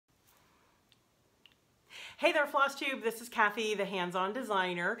Hey there, FlossTube. This is Kathy, the hands-on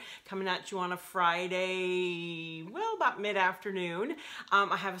designer, coming at you on a Friday, well, about mid-afternoon.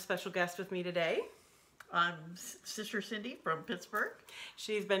 I have a special guest with me today. I'm Sister Cindy from Pittsburgh.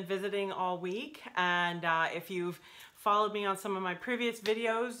 She's been visiting all week, and if you've followed me on some of my previous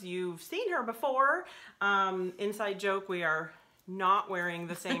videos, you've seen her before. Inside joke, we are not wearing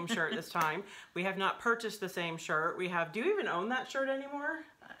the same shirt this time. We have not purchased the same shirt. Do you even own that shirt anymore?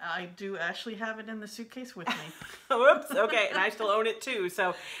 I do actually have it in the suitcase with me. Whoops, okay, and I still own it too.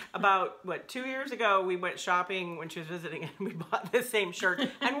 So about, 2 years ago, we went shopping when she was visiting and we bought this same shirt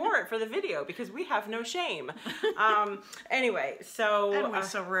and wore it for the video because we have no shame. Anyway, so... And we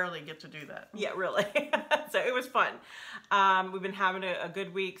so rarely get to do that. Yeah, really. So it was fun. We've been having a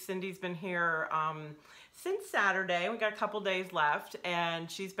good week. Cindy's been here since Saturday. We got a couple days left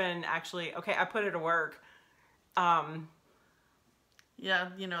and she's been actually, okay, I put her to work. Yeah,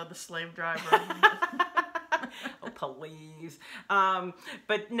 you know, the slave driver. Oh, please.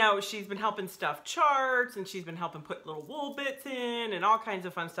 But no, she's been helping stuff charts and she's been helping put little wool bits in and all kinds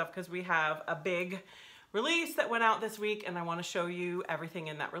of fun stuff because we have a big release that went out this week and I want to show you everything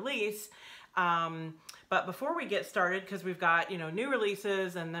in that release. But before we get started, because we've got, new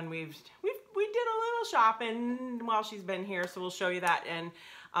releases and then we did a little shopping while she's been here, so we'll show you that.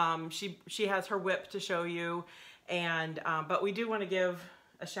 And she has her whip to show you. And but we do want to give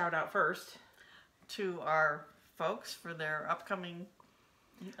a shout out first to our folks for their upcoming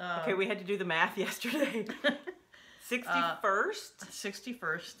okay, we had to do the math yesterday. 61st?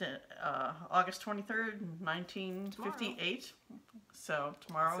 61st, August 23rd, 1958. So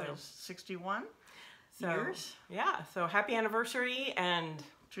tomorrow is 61 years. Yeah, so happy anniversary. And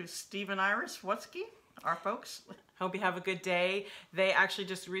to Steve and Iris Wutsky, our folks. Hope you have a good day. They actually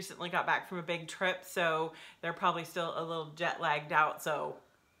just recently got back from a big trip, so they're probably still a little jet lagged out, so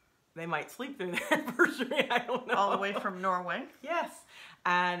they might sleep through their anniversary. I don't know. All the way from Norway. Yes.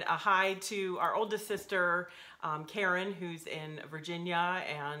 And a hi to our oldest sister, Karen, who's in Virginia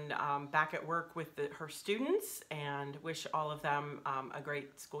and back at work with her students, and wish all of them a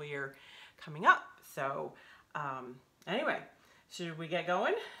great school year coming up. So anyway. Should we get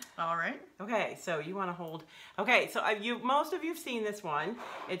going? All right. Okay, so you want to hold... Okay, so most of you have seen this one.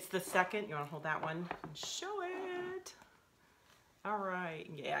 It's the second... You want to hold that one and show it? All right.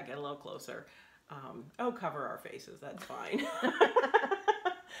 Yeah, get a little closer. Oh, cover our faces. That's fine.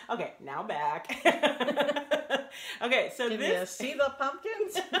 Okay, now back. Okay, so Can you see the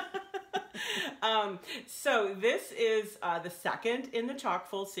pumpkins? So this is the second in the chock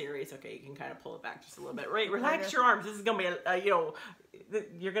full series. Okay, you can kind of pull it back just a little bit. Right, relax your arms. This is gonna be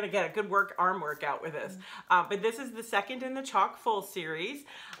you're gonna get a good arm workout with this. But this is the second in the chock full series.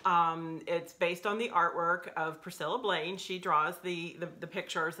 It's based on the artwork of Priscilla Blaine. She draws the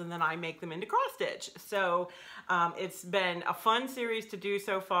pictures and then I make them into cross stitch. So it's been a fun series to do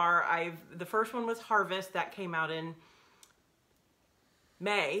so far. The first one was Harvest, that came out in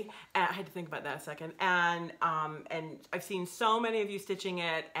May, and I had to think about that a second, and I've seen so many of you stitching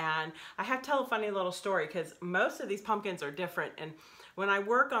it, and I have to tell a funny little story because most of these pumpkins are different, and when I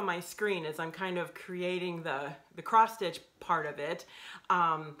work on my screen as I'm kind of creating the cross stitch part of it,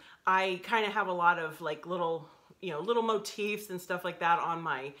 I kind of have a lot of like little motifs and stuff like that on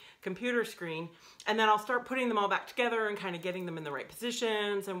my computer screen, and then I'll start putting them all back together and kind of getting them in the right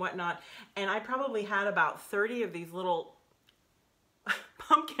positions and whatnot, and I probably had about 30 of these little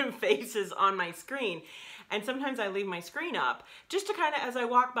pumpkin faces on my screen, and sometimes I leave my screen up just to kind of, as I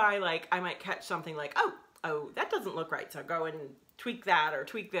walk by, like I might catch something like, oh, that doesn't look right, so I'll go and tweak that or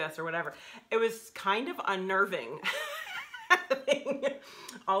tweak this or whatever. It was kind of unnerving having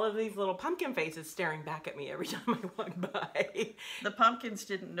all of these little pumpkin faces staring back at me every time I walk by. The pumpkins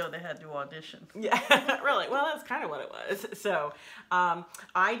didn't know they had to audition. Yeah, really. Well, that's kind of what it was. So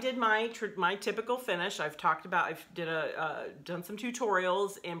I did my typical finish. I've done some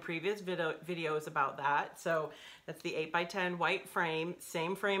tutorials in previous videos about that. So that's the 8x10 white frame,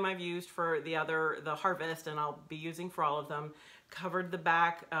 same frame I've used for the Harvest, and I'll be using for all of them. Covered the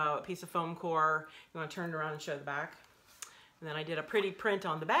back, piece of foam core. You want to turn it around and show the back? And then I did a pretty print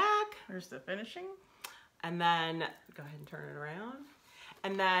on the back. Here's the finishing. And then, go ahead and turn it around.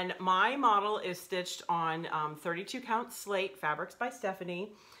 And then my model is stitched on 32 count slate, Fabrics by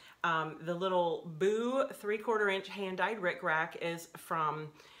Stephanie. The little Boo 3/4 inch hand-dyed rickrack is from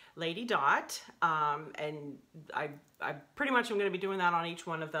Lady Dot. And I pretty much am going to be doing that on each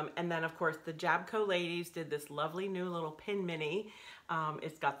one of them. And then of course the Jabco ladies did this lovely new little pin mini.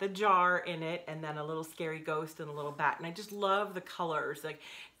 It's got the jar in it and then a little scary ghost and a little bat. And I just love the colors. Like,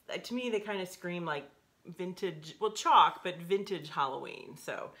 to me, they kind of scream like vintage, well, chalk, but vintage Halloween.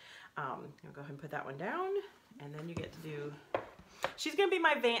 So I'll go ahead and put that one down, and then you get to do, she's going to be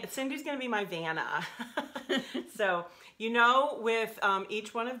my Cindy's going to be my Vanna. So, you know, with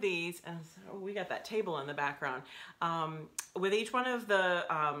each one of these, and so we got that table in the background, with each one of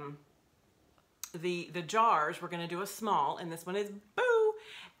the jars, we're going to do a small, and this one is Boo.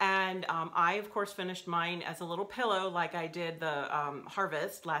 And I, of course, finished mine as a little pillow like I did the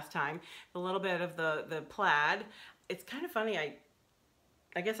Harvest last time. A little bit of the plaid. It's kind of funny,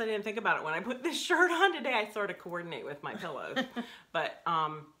 I guess I didn't think about it when I put this shirt on today. I sort of coordinate with my pillows. But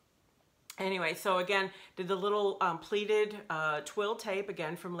anyway, so again, did the little pleated twill tape,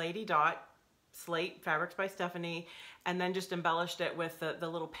 again, from Lady Dot, Slate Fabrics by Stephanie, and then just embellished it with the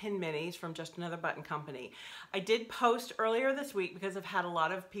little pin minis from Just Another Button Company. I did post earlier this week because I've had a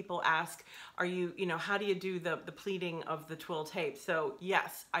lot of people ask, you know, how do you do the pleating of the twill tape? So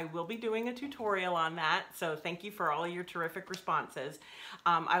yes, I will be doing a tutorial on that. So thank you for all your terrific responses.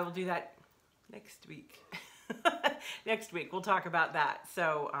 I will do that next week. Next week we'll talk about that.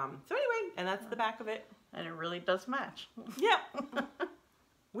 So anyway, and that's the back of it. And it really does match. Yep.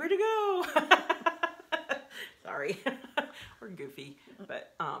 Where to go? Sorry, we're goofy,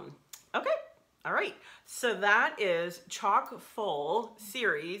 but okay, all right. So that is Chock Full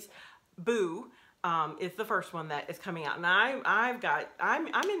Series Boo. Is the first one that is coming out, and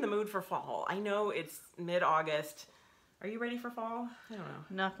I'm in the mood for fall. I know it's mid-August. Are you ready for fall? I don't know.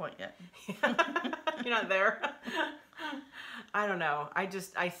 Not quite yet. You're not there. I don't know.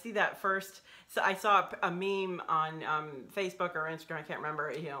 I see that first. So I saw a meme on Facebook or Instagram. I can't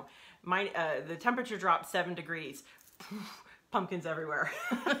remember. You know, the temperature dropped 7 degrees. Pumpkins everywhere.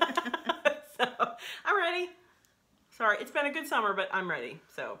 So I'm ready. Sorry, it's been a good summer, but I'm ready.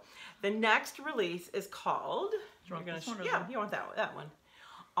 So the next release is called. You want this one or yeah, you want that one.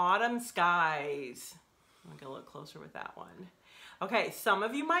 Autumn Skies. I'm gonna look closer with that one. Okay, some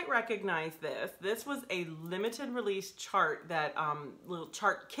of you might recognize this. This was a limited release chart, that little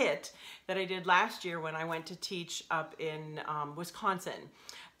chart kit that I did last year when I went to teach up in Wisconsin.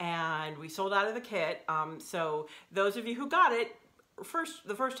 And we sold out of the kit. So those of you who got it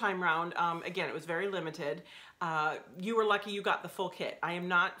the first time round, again, it was very limited. You were lucky you got the full kit. I am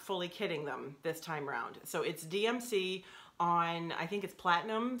not fully kitting them this time round. So it's DMC on, I think it's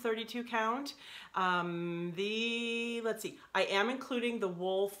platinum 32 count. Let's see, I am including the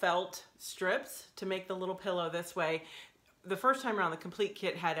wool felt strips to make the little pillow this way. The first time around, the complete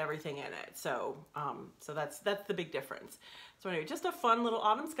kit had everything in it. So, so that's the big difference. So anyway, just a fun little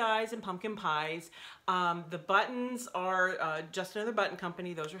autumn skies and pumpkin pies. The buttons are Just Another Button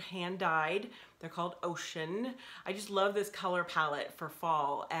Company. Those are hand dyed. They're called Ocean. I just love this color palette for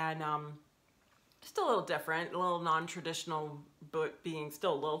fall, and just a little different, a little non-traditional, but being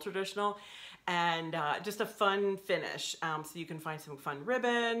still a little traditional, and just a fun finish. So you can find some fun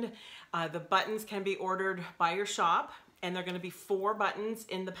ribbon. The buttons can be ordered by your shop, and they're going to be 4 buttons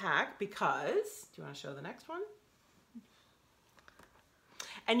in the pack because, do you want to show the next one?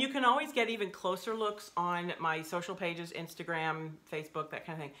 And you can always get even closer looks on my social pages, Instagram, Facebook, that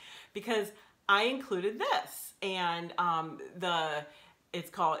kind of thing, because I included this, and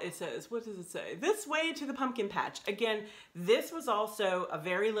it says, what does it say? This Way to the Pumpkin Patch. Again, this was also a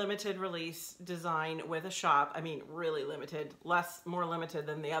very limited release design with a shop. I mean, really limited, more limited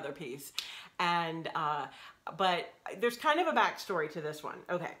than the other piece. And, but there's kind of a backstory to this one.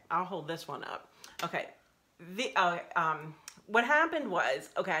 Okay, I'll hold this one up. Okay, what happened was,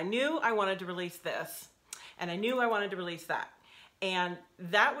 okay, I knew I wanted to release this, and I knew I wanted to release that. And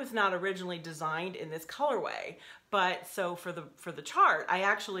that was not originally designed in this colorway, but so for the chart, I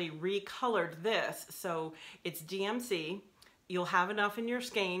actually recolored this. So it's DMC. You'll have enough in your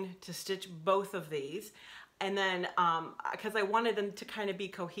skein to stitch both of these. And then, because I wanted them to kind of be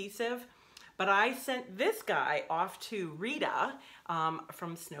cohesive, but I sent this guy off to Rita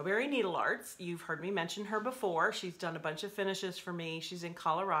from Snowberry Needle Arts. You've heard me mention her before. She's done a bunch of finishes for me. She's in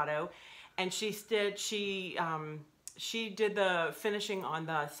Colorado, and she did the finishing on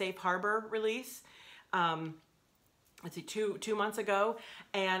the Safe Harbor release, let's see, two months ago.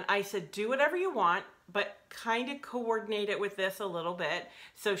 And I said, do whatever you want, but kind of coordinate it with this a little bit.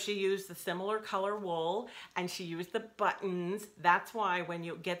 So she used the similar color wool, and she used the buttons. That's why when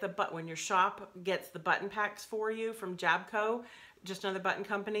you get when your shop gets the button packs for you from Jabco, Just Another Button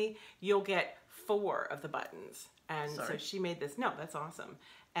Company, you'll get 4 of the buttons. And so she made this, no, that's awesome.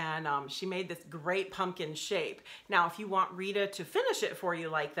 And she made this great pumpkin shape. Now, if you want Rita to finish it for you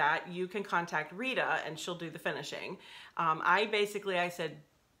like that, you can contact Rita and she'll do the finishing. I said,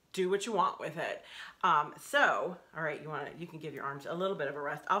 do what you want with it. So, all right, you can give your arms a little bit of a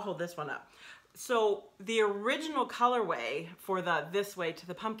rest. I'll hold this one up. So the original colorway for the This Way to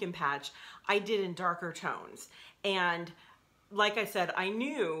the Pumpkin Patch, I did in darker tones. And like I said, I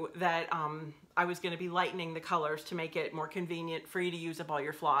knew that I was going to be lightening the colors to make it more convenient for you to use up all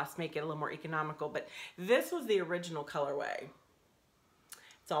your floss, make it a little more economical. But this was the original colorway.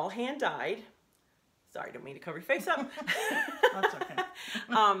 It's all hand dyed. Sorry, I don't mean to cover your face up. That's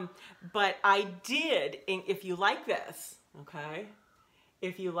okay. But I did, if you like this, okay,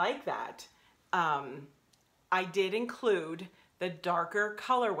 if you like that, I did include the darker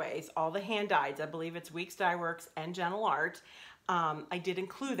colorways, all the hand dyes. I believe it's Weeks Dye Works and Gentle Art. I did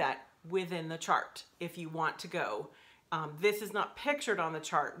include that within the chart if you want to go. This is not pictured on the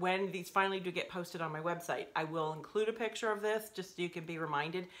chart. When these finally do get posted on my website, I will include a picture of this just so you can be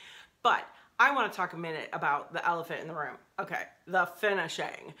reminded. But I want to talk a minute about the elephant in the room. Okay, the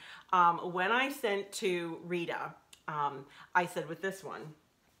finishing. When I sent to Rita, I said with this one,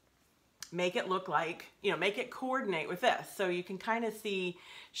 make it look like, you know, make it coordinate with this. So you can kind of see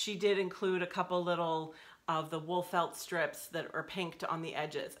she did include a couple little of the wool felt strips that are pinked on the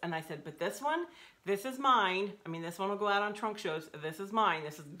edges. And I said, but this one, this is mine. I mean, this one will go out on trunk shows. This is mine.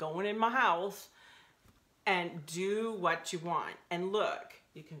 This is going in my house. And do what you want. And look,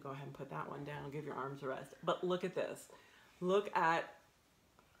 you can go ahead and put that one down, give your arms a rest. But look at this. Look at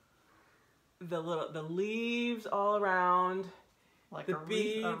the leaves all around. Like the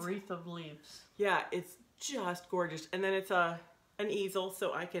a wreath of leaves. Yeah, it's just gorgeous. And then it's an easel,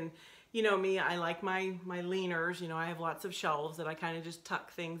 so I can, you know me, I like my leaners. You know, I have lots of shelves that I kind of just tuck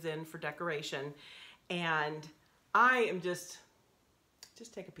things in for decoration. And I am just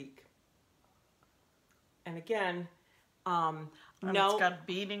take a peek. And again, and no, it's got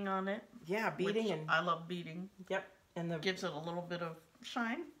beading on it. Yeah, beading, and I love beading. Yep, and gives it a little bit of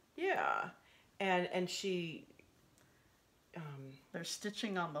shine. Yeah, and she. There's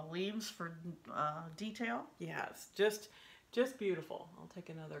stitching on the leaves for detail. Yes, just beautiful. I'll take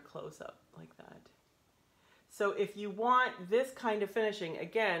another close up like that. So if you want this kind of finishing,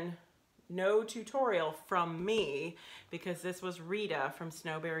 again, no tutorial from me, because this was Rita from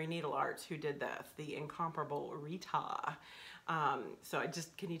Snowberry Needle Arts who did this, the incomparable Rita. So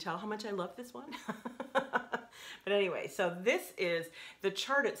can you tell how much I love this one? But anyway, so this is, the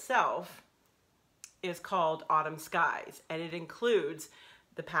chart itself is called Autumn Skies, and it includes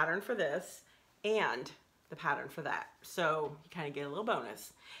the pattern for this and the pattern for that. So you kind of get a little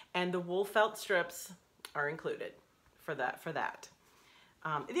bonus. And the wool felt strips are included for that. The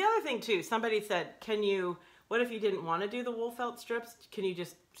other thing too, somebody said, what if you didn't want to do the wool felt strips? Can you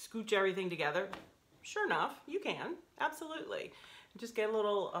just scooch everything together? Sure enough, you can, absolutely. Just get a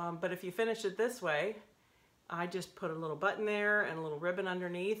little, but if you finish it this way, I just put a little button there and a little ribbon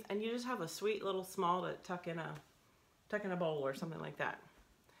underneath, and you just have a sweet little small to tuck in a bowl or something like that.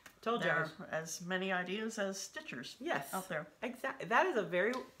 Told you. There are as many ideas as stitchers out there. Exactly. That is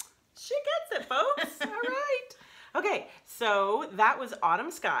she gets it, folks. All right. Okay, so that was Autumn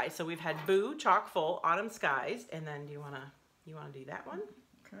Skies. So we've had Boo, Chock Full, Autumn Skies, and then you wanna do that one?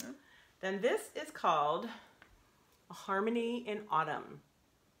 Okay. Then this is called A Harmony in Autumn.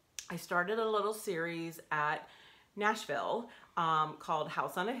 I started a little series at Nashville called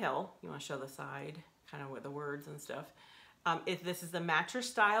House on a Hill. You want to show the side, kind of with the words and stuff. This is the mattress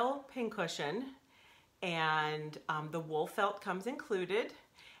style pincushion, and the wool felt comes included.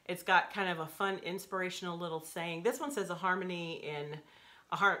 It's got kind of a fun, inspirational little saying. This one says there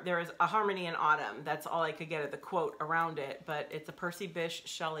is a harmony in autumn. That's all I could get at the quote around it, but it's a Percy Bysshe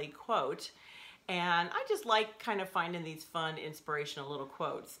Shelley quote. And I just like kind of finding these fun, inspirational little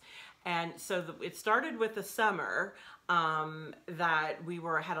quotes. And so it started with the summer that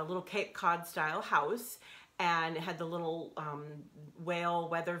had a little Cape Cod style house, and it had the little whale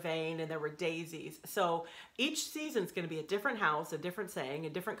weather vane, and there were daisies. So each season's going to be a different house, a different saying, a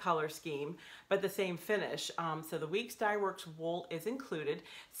different color scheme, but the same finish. So the Weeks Dye Works wool is included.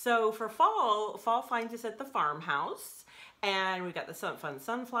 So for fall finds us at the farmhouse, and we got the fun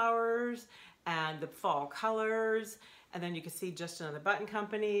sunflowers and the fall colors. And then you can see Just Another Button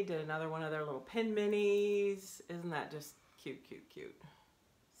Company did another one of their little pin minis. Isn't that just cute, cute, cute?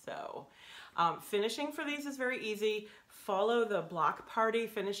 So finishing for these is very easy. Follow the block party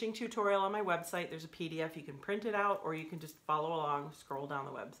finishing tutorial on my website. There's a PDF. You can print it out, or you can just follow along, scroll down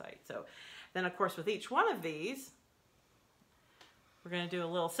the website. So then, of course, with each one of these, we're going to do a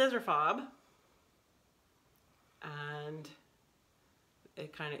little scissor fob. And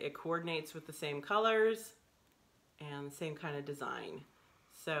it coordinates with the same colors and the same kind of design.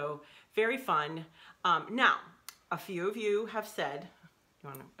 So very fun. Now, a few of you have said,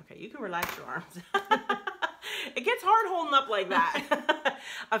 you can relax your arms. It gets hard holding up like that.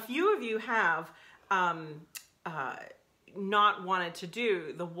 A few of you have not wanted to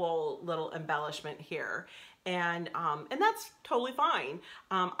do the wool little embellishment here. And that's totally fine.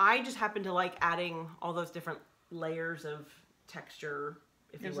 I just happen to like adding all those different layers of texture,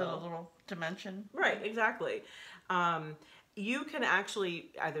 if Gives you will. it a little dimension. Right, exactly. You can actually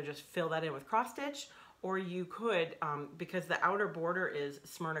either just fill that in with cross stitch, or you could, because the outer border is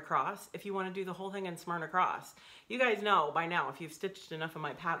Smyrna cross, if you want to do the whole thing in Smyrna cross. You guys know by now, if you've stitched enough of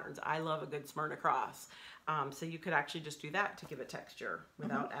my patterns, I love a good Smyrna cross. So you could actually just do that to give it texture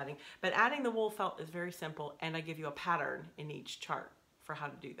without adding. But adding the wool felt is very simple, and I give you a pattern in each chart for how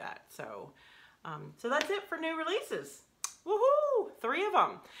to do that. So, so that's it for new releases. Woohoo! 3 of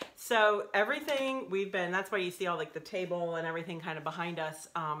them. So everything we've been, that's why you see all like the table and everything kind of behind us.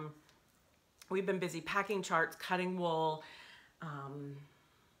 We've been busy packing charts, cutting wool,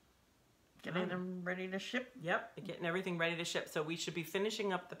 Getting them ready to ship. Yep, getting everything ready to ship. So we should be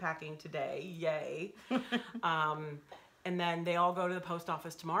finishing up the packing today. Yay. And then they all go to the post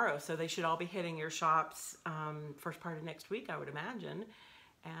office tomorrow. So they should all be hitting your shops first part of next week, I would imagine.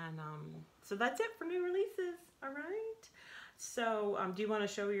 And so that's it for new releases. All right. So do you want to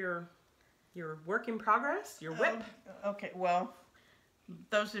show your work in progress, your whip? Okay, well,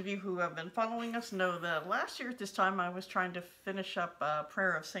 those of you who have been following us know that last year at this time I was trying to finish up a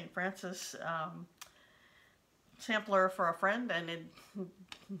Prayer of St. Francis sampler for a friend, and it,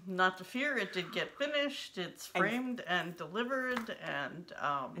 not to fear, it did get finished. It's framed and delivered, and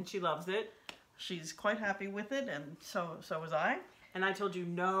she loves it. She's quite happy with it, and so was I. And I told you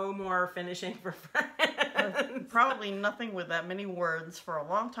no more finishing for friends. Probably nothing with that many words for a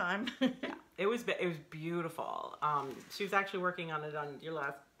long time. Yeah, it was beautiful. She was actually working on it on your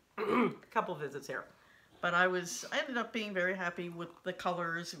last couple visits here. But I ended up being very happy with the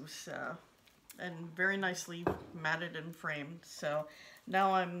colors. It was and very nicely matted and framed. So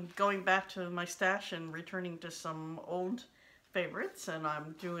now I'm going back to my stash and returning to some old favorites, and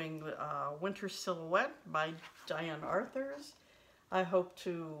I'm doing Winter Silhouette by Diane Arthurs. I hope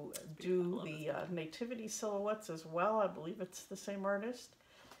to do the Nativity silhouettes as well. I believe it's the same artist.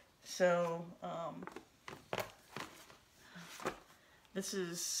 So this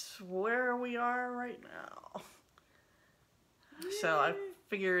is where we are right now. So I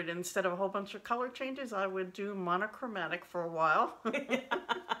figured instead of a whole bunch of color changes, I would do monochromatic for a while. It's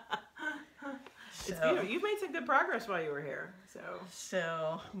beautiful. You've made some good progress while you were here.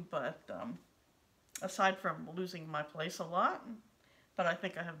 But aside from losing my place a lot, but I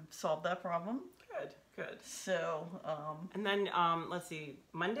think I have solved that problem. Good. So, and then let's see,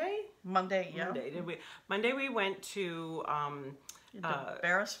 Monday, yeah. Monday we went to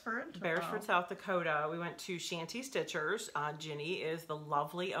Beresford, South Dakota. We went to Shanty Stitchers. Ginny is the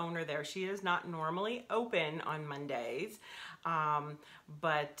lovely owner there. She is not normally open on Mondays,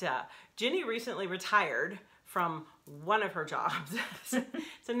 but Ginny recently retired from one of her jobs.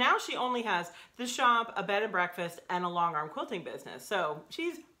 So now she only has the shop, a bed and breakfast, and a long arm quilting business. So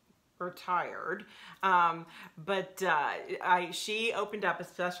she's retired. But she opened up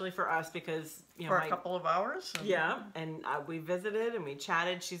especially for us because, you know, for a couple of hours. Yeah. And we visited and we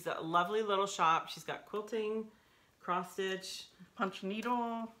chatted. She's a lovely little shop. She's got quilting, cross stitch, punch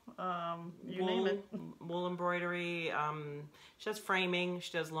needle, you name it. Wool embroidery. She does framing.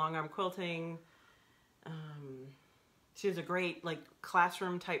 She does long arm quilting. She has a great like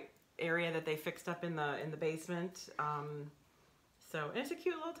classroom type area that they fixed up in the basement. So and it's a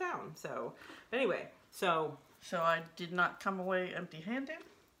cute little town. So anyway, so I did not come away empty-handed.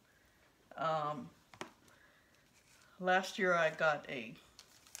 Last year I got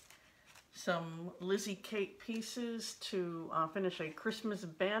some Lizzie Kate pieces to finish a Christmas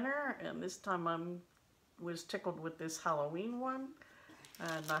banner, and this time was tickled with this Halloween one.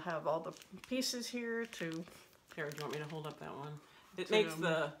 And I have all the pieces here to... Here, do you want me to hold up that one? It makes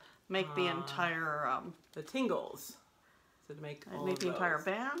the entire... the tingles. So to make all the those. entire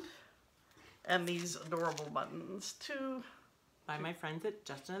band. And these adorable buttons, too. By my friends at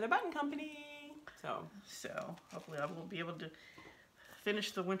Just Another Button Company. So hopefully I will be able to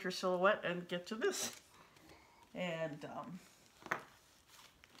finish the winter silhouette and get to this. And,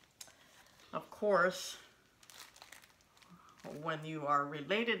 of course... when you are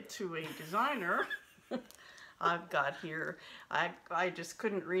related to a designer, I've got here, I just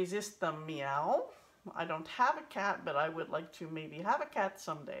couldn't resist the meow. I don't have a cat, but I would like to maybe have a cat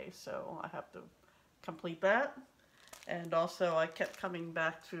someday, so I have to complete that. And also I kept coming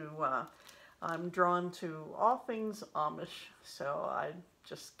back to, I'm drawn to all things Amish, so I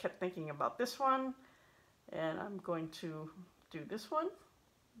just kept thinking about this one, and I'm going to do this one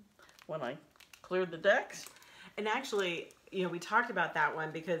when I clear the decks. And actually, you know, we talked about that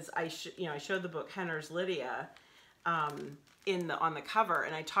one because I showed the book Henner's Lydia on the cover,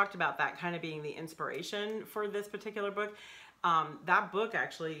 and I talked about that kind of being the inspiration for this particular book. That book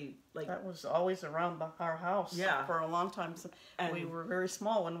actually, like, that was always around our house, yeah, for a long time. And we were very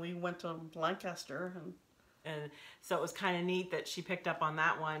small when we went to Lancaster, and so it was kind of neat that she picked up on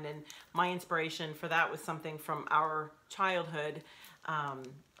that one. And my inspiration for that was something from our childhood, and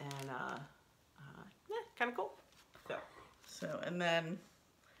yeah, kind of cool. So, and then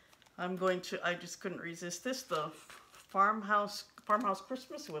I just couldn't resist this, the farmhouse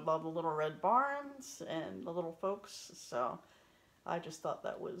Christmas with all the little red barns and the little folks. So I just thought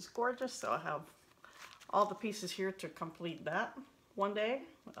that was gorgeous. So I have all the pieces here to complete that one day.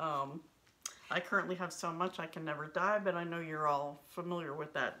 I currently have so much I can never die, but I know you're all familiar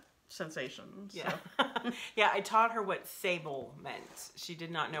with that sensation. So. Yeah. Yeah, I taught her what sable meant. She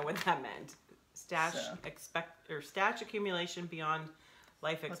did not know what that meant. Stash accumulation beyond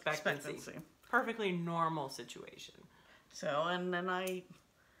life expectancy. Perfectly normal situation. So, and then I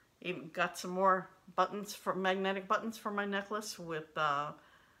even got some more buttons, magnetic buttons for my necklace with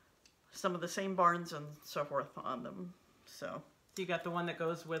some of the same barns and so forth on them. So you got the one that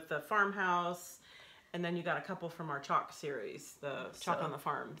goes with the farmhouse, and then you got a couple from our chalk series, the Chalk on the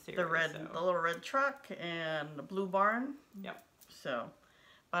Farm series. The little red truck and the blue barn. Yep. So,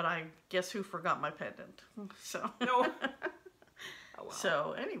 but I guess who forgot my pendant? So no. Oh, wow.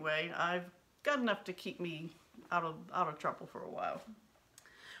 So anyway, I've got enough to keep me out of trouble for a while.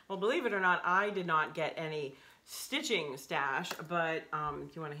 Well, believe it or not, I did not get any stitching stash, but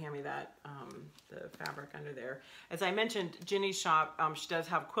if you want to hand me that, the fabric under there. As I mentioned, Ginny's shop, she does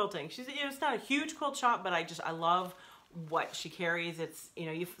have quilting. It's not a huge quilt shop, but I love what she carries. It's,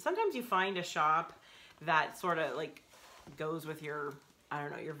 sometimes you find a shop that sort of like goes with your, I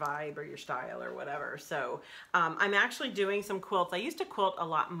don't know, your vibe or your style or whatever. So I'm actually doing some quilts. I used to quilt a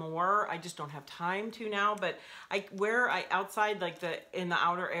lot more. I just don't have time to now, but outside, like in the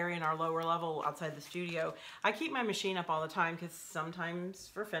outer area in our lower level outside the studio, I keep my machine up all the time because sometimes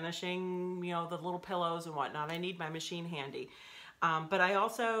for finishing, the little pillows and whatnot, I need my machine handy. But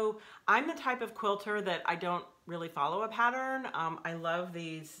I'm the type of quilter that I don't really follow a pattern. I love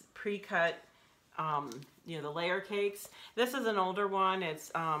these pre-cut, the layer cakes. This is an older one.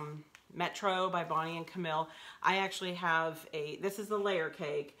 It's Metro by Bonnie and Camille. I actually have this is the layer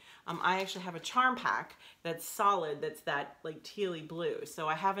cake. I actually have a charm pack that's solid, that's that like tealy blue. So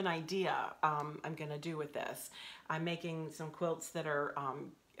I have an idea I'm gonna do with this. I'm making some quilts that are,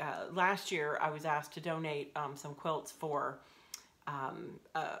 last year I was asked to donate some quilts for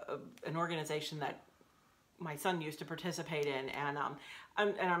an organization that my son used to participate in, and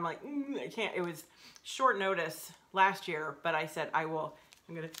I'm like, I can't. It was short notice last year, but I said I'm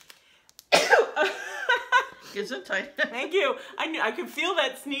gonna. Gesundheit. Thank you. I could feel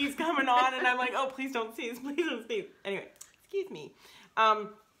that sneeze coming on, and I'm like, oh, please don't sneeze, please don't sneeze. Anyway, excuse me.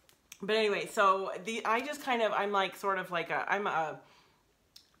 But anyway, so I'm like sort of like I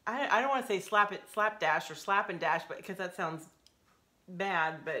don't want to say slapdash or slap and dash, but because that sounds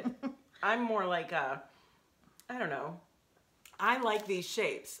bad, but I'm more like I don't know. I like these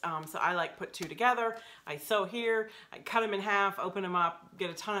shapes. So I like put two together. I sew here, I cut them in half, open them up, get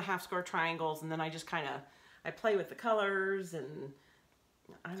a ton of half square triangles, and then I just I play with the colors, and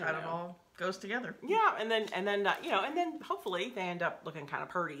I don't know. It all goes together. Yeah, and then hopefully they end up looking kind of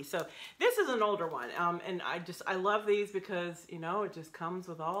pretty. So this is an older one, and I love these because it just comes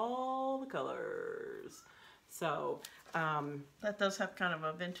with all the colors. So that does have kind of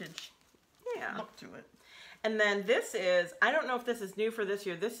a vintage look to it. And then this is, I don't know if this is new for this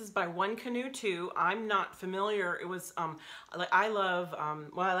year. This is by One Canoe 2. I'm not familiar. It was, I love,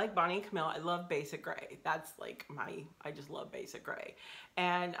 I like Bonnie and Camille. I love basic gray. That's like I just love basic gray.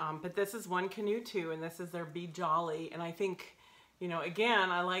 And, but this is One Canoe 2, and this is their Be Jolly. And I think,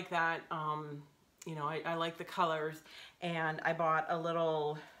 again, I like that, I like the colors. And I bought a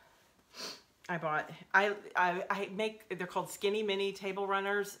little, they're called Skinny Mini Table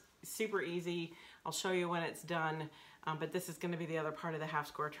Runners. Super easy. I'll show you when it's done, but this is going to be the other part of the half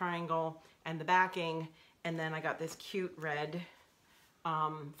square triangle and the backing, and then I got this cute red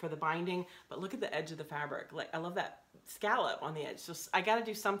for the binding, but look at the edge of the fabric. Like, I love that scallop on the edge. So I got to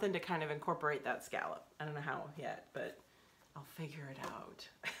do something to kind of incorporate that scallop. I don't know how yet, but I'll figure it out.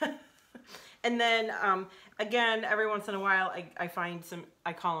 And then again, every once in a while I find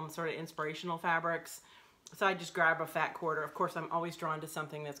I call them sort of inspirational fabrics. So I just grab a fat quarter. Of course, I'm always drawn to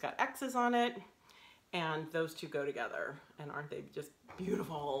something that's got X's on it. And those two go together, and aren't they just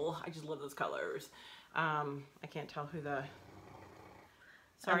beautiful? I just love those colors. I can't tell who the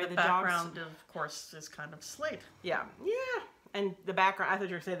Sorry, and the dogs. background, of course, is kind of slate. Yeah, yeah. And the background, I thought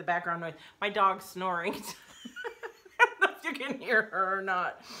you were going to say the background noise. My dog's snoring. I don't know if you can hear her or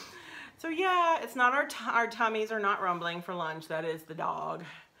not. So yeah, it's not our tummies are not rumbling for lunch. That is the dog.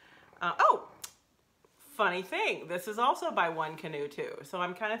 Oh, funny thing. This is also by One Canoe too. So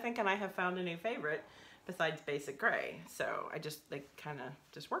I'm kind of thinking I have found a new favorite besides basic gray. So they kind of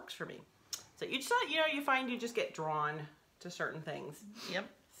just works for me. So you just, you find you just get drawn to certain things. Yep.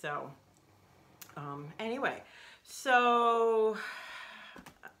 So anyway, so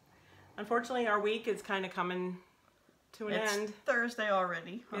unfortunately our week is kind of coming to an end. It's Thursday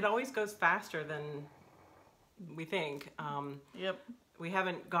already. It always goes faster than we think. Yep. We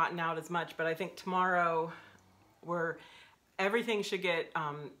haven't gotten out as much, but I think tomorrow everything should get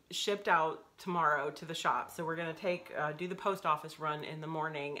shipped out tomorrow to the shop. So we're going to do the post office run in the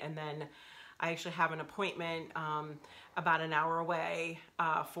morning, and then I actually have an appointment about an hour away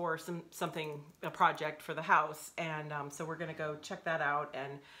for a project for the house, and so we're going to go check that out.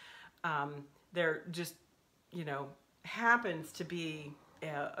 And there just happens to be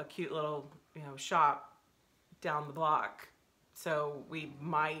a cute little shop down the block, so we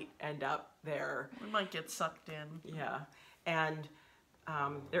might end up there. We might get sucked in. Yeah, and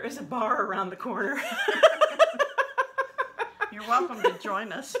there is a bar around the corner. You're welcome to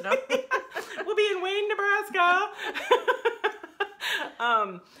join us. No? We'll be in Wayne, Nebraska.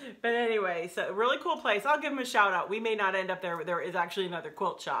 But anyway, so a really cool place. I'll give them a shout out. We may not end up there. There is actually another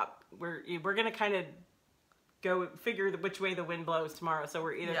quilt shop. We're gonna kind of go figure which way the wind blows tomorrow. So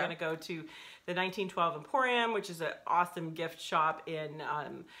we're either gonna go to the 1912 Emporium, which is an awesome gift shop in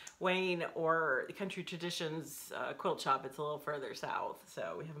Wayne, or the Country Traditions quilt shop. It's a little further south.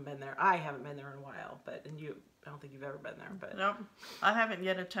 So we haven't been there. I haven't been there in a while, I don't think you've ever been there, but nope. I haven't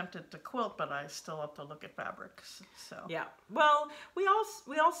yet attempted to quilt, but I still have to look at fabrics. So yeah, well, we all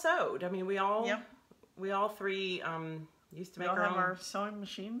sewed. I mean, we all three used to make our own. Our sewing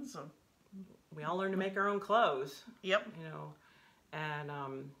machines. We all learned to make our own clothes. Yep. And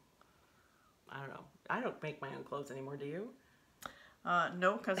I don't know. I don't make my own clothes anymore. Do you?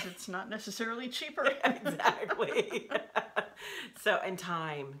 No, because it's not necessarily cheaper. Exactly. So and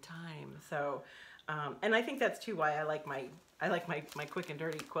time. So. And I think that's too why I like my quick and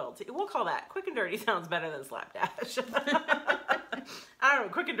dirty quilts. We'll call that quick and dirty. Sounds better than slapdash. I don't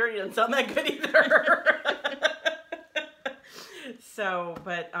know. Quick and dirty doesn't sound that good either. So,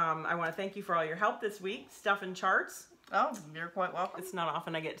 but I want to thank you for all your help this week. Stuffing charts. Oh, you're quite welcome. It's not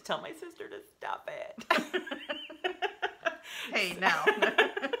often I get to tell my sister to stop it. Hey, now.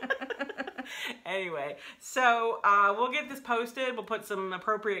 Anyway, so we'll get this posted. We'll put some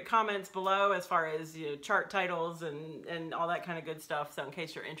appropriate comments below as far as chart titles and all that kind of good stuff. So in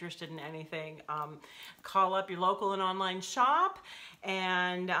case you're interested in anything, call up your local and online shop,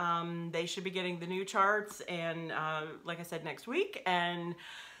 and they should be getting the new charts. And like I said, next week. And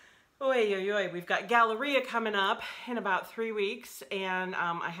we've got Galleria coming up in about 3 weeks, and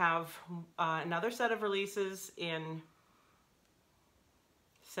I have another set of releases in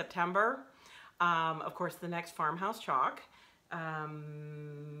September. Of course, the next Farmhouse Chalk. I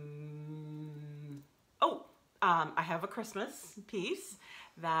have a Christmas piece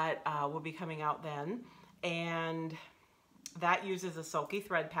that will be coming out then, and that uses a sulky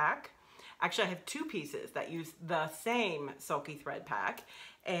thread pack. Actually, I have 2 pieces that use the same sulky thread pack,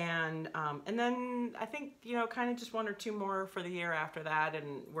 and then I think kind of just 1 or 2 more for the year after that,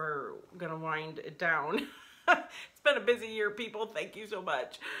 and we're gonna wind it down. It's been a busy year, people. Thank you so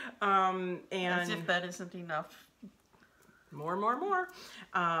much. And as if that isn't enough. More.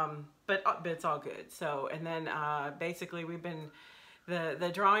 But it's all good. So, and then basically we've been,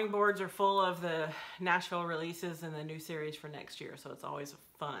 the drawing boards are full of the Nashville releases and the new series for next year. So it's always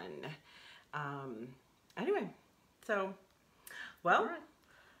fun. Anyway, so, well. Right.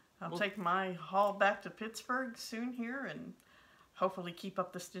 I'll take my haul back to Pittsburgh soon here and hopefully keep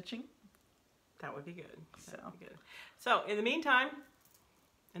up the stitching. That would be good. So, in the meantime,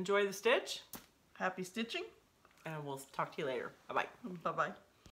 enjoy the stitch. Happy stitching. And we'll talk to you later. Bye-bye. Bye-bye.